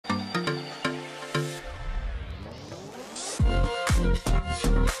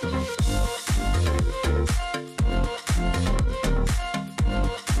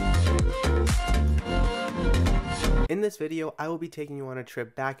In this video, I will be taking you on a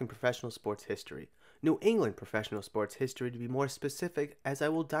trip back in professional sports history. New England professional sports history to be more specific, as I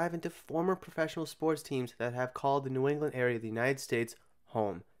will dive into former professional sports teams that have called the New England area of the United States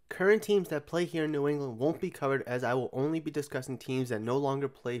home. Current teams that play here in New England won't be covered, as I will only be discussing teams that no longer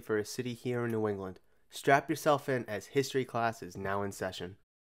play for a city here in New England. Strap yourself in, as history class is now in session.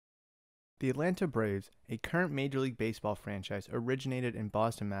 The Atlanta Braves, a current Major League Baseball franchise, originated in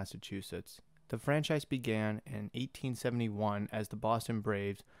Boston, Massachusetts. The franchise began in 1871 as the Boston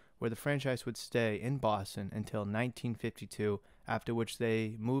Braves, where the franchise would stay in Boston until 1952, after which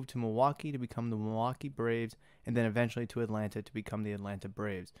they moved to Milwaukee to become the Milwaukee Braves, and then eventually to Atlanta to become the Atlanta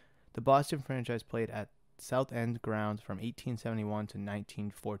Braves. The Boston franchise played at South End grounds from 1871 to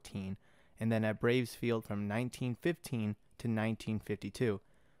 1914, and then at Braves Field from 1915 to 1952.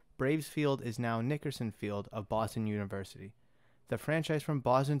 Braves Field is now Nickerson Field of Boston University. The franchise from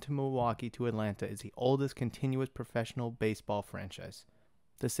Boston to Milwaukee to Atlanta is the oldest continuous professional baseball franchise.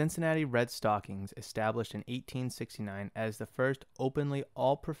 The Cincinnati Red Stockings, established in 1869 as the first openly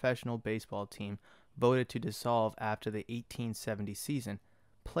all-professional baseball team, voted to dissolve after the 1870 season.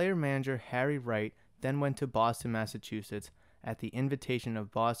 Player-manager Harry Wright then went to Boston, Massachusetts, at the invitation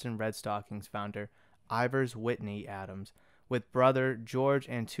of Boston Red Stockings founder Ivers Whitney Adams, with brother George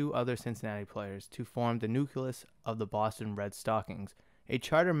and two other Cincinnati players, to form the nucleus of the Boston Red Stockings. A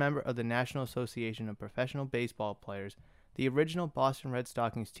charter member of the National Association of Professional Baseball Players, the original Boston Red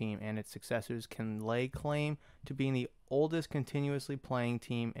Stockings team and its successors can lay claim to being the oldest continuously playing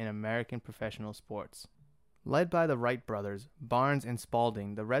team in American professional sports. Led by the Wright brothers, Barnes and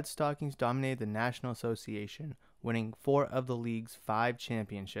Spalding, the Red Stockings dominated the National Association, winning 4 of the league's 5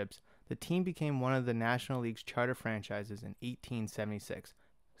 championships. The team became one of the National League's charter franchises in 1876,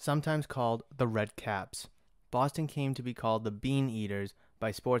 sometimes called the Red Caps. Boston came to be called the Bean Eaters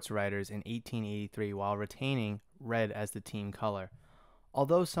by sports writers in 1883, while retaining red as the team color.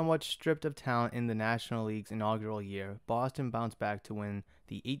 Although somewhat stripped of talent in the National League's inaugural year, Boston bounced back to win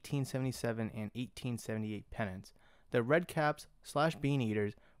the 1877 and 1878 pennants. The Red Caps/Bean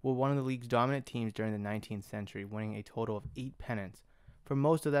Eaters were one of the league's dominant teams during the 19th century, winning a total of 8 pennants. For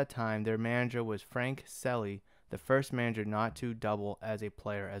most of that time, their manager was Frank Selly, the first manager not to double as a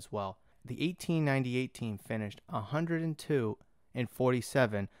player as well. The 1898 team finished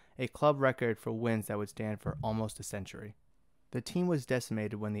 102-47, a club record for wins that would stand for almost a century. The team was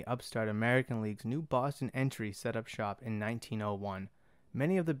decimated when the upstart American League's new Boston entry set up shop in 1901.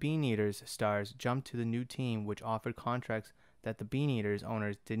 Many of the Bean Eaters stars jumped to the new team, which offered contracts that the Bean Eaters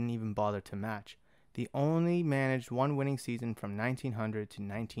owners didn't even bother to match. They only managed one winning season from 1900 to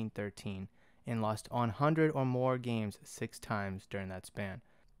 1913 and lost 100 or more games 6 times during that span.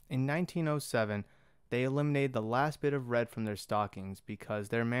 In 1907, they eliminated the last bit of red from their stockings because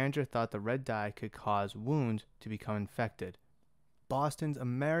their manager thought the red dye could cause wounds to become infected. Boston's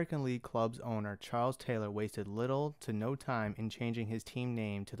American League Club's owner, Charles Taylor, wasted little to no time in changing his team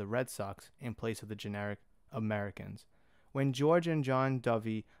name to the Red Sox in place of the generic Americans. When George and John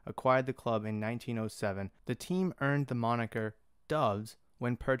Dovey acquired the club in 1907, the team earned the moniker Doves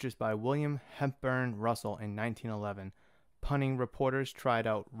when purchased by William Hepburn Russell in 1911. Punning reporters tried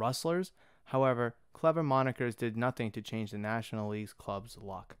out Rustlers. However, clever monikers did nothing to change the National League's club's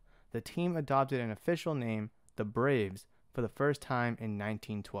luck. The team adopted an official name, the Braves, for the first time in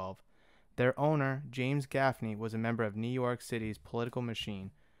 1912. Their owner, James Gaffney, was a member of New York City's political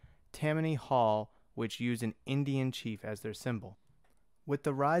machine, Tammany Hall, which used an Indian chief as their symbol. With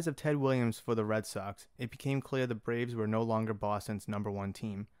the rise of Ted Williams for the Red Sox, it became clear the Braves were no longer Boston's #1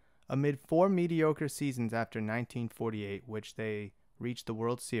 team. Amid 4 mediocre seasons after 1948, which they reached the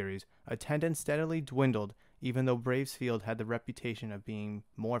World Series, attendance steadily dwindled, even though Braves Field had the reputation of being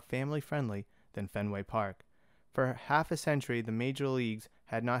more family-friendly than Fenway Park. For half a century, the major leagues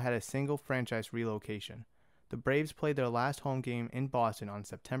had not had a single franchise relocation. The Braves played their last home game in Boston on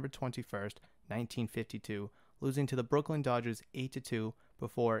September 21st, 1952, losing to the Brooklyn Dodgers 8-2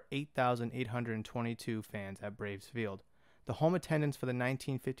 before 8,822 fans at Braves Field. The home attendance for the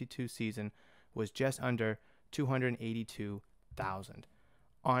 1952 season was just under 282,000.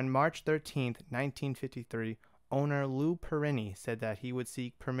 On March 13, 1953, owner Lou Perini said that he would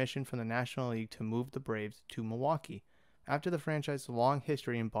seek permission from the National League to move the Braves to Milwaukee. After the franchise's long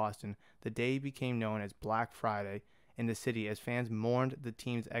history in Boston, the day became known as Black Friday in the city as fans mourned the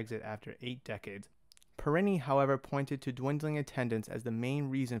team's exit after 8 decades. Perini, however, pointed to dwindling attendance as the main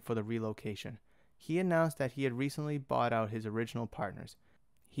reason for the relocation. He announced that he had recently bought out his original partners.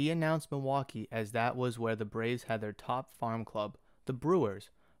 He announced Milwaukee as that was where the Braves had their top farm club, The Brewers.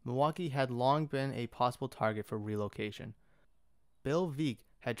 Milwaukee had long been a possible target for relocation. Bill Veeck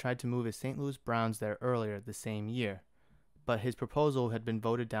had tried to move his St. Louis Browns there earlier the same year, but his proposal had been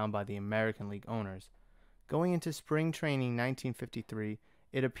voted down by the American League owners. Going into spring training 1953,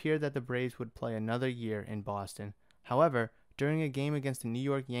 it appeared that the Braves would play another year in Boston. However, during a game against the New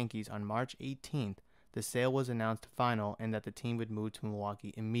York Yankees on March 18th, the sale was announced final and that the team would move to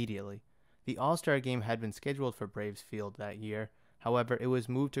Milwaukee immediately. The All-Star game had been scheduled for Braves Field that year. However, it was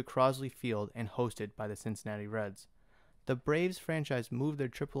moved to Crosley Field and hosted by the Cincinnati Reds. The Braves franchise moved their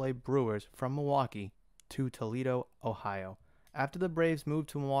AAA Brewers from Milwaukee to Toledo, Ohio. After the Braves moved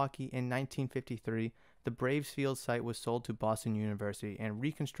to Milwaukee in 1953, the Braves Field site was sold to Boston University and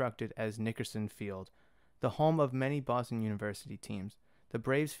reconstructed as Nickerson Field, the home of many Boston University teams. The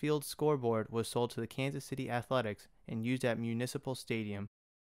Braves Field scoreboard was sold to the Kansas City Athletics and used at Municipal Stadium.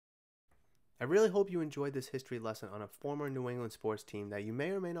 I really hope you enjoyed this history lesson on a former New England sports team that you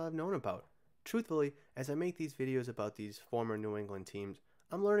may or may not have known about. Truthfully, as I make these videos about these former New England teams,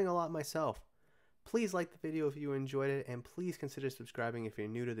 I'm learning a lot myself. Please like the video if you enjoyed it, and please consider subscribing if you're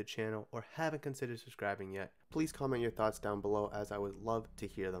new to the channel or haven't considered subscribing yet. Please comment your thoughts down below, as I would love to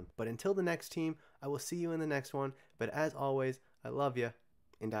hear them. But until the next team, I will see you in the next one. But as always, I love you,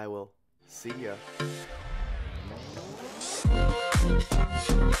 and I will see ya.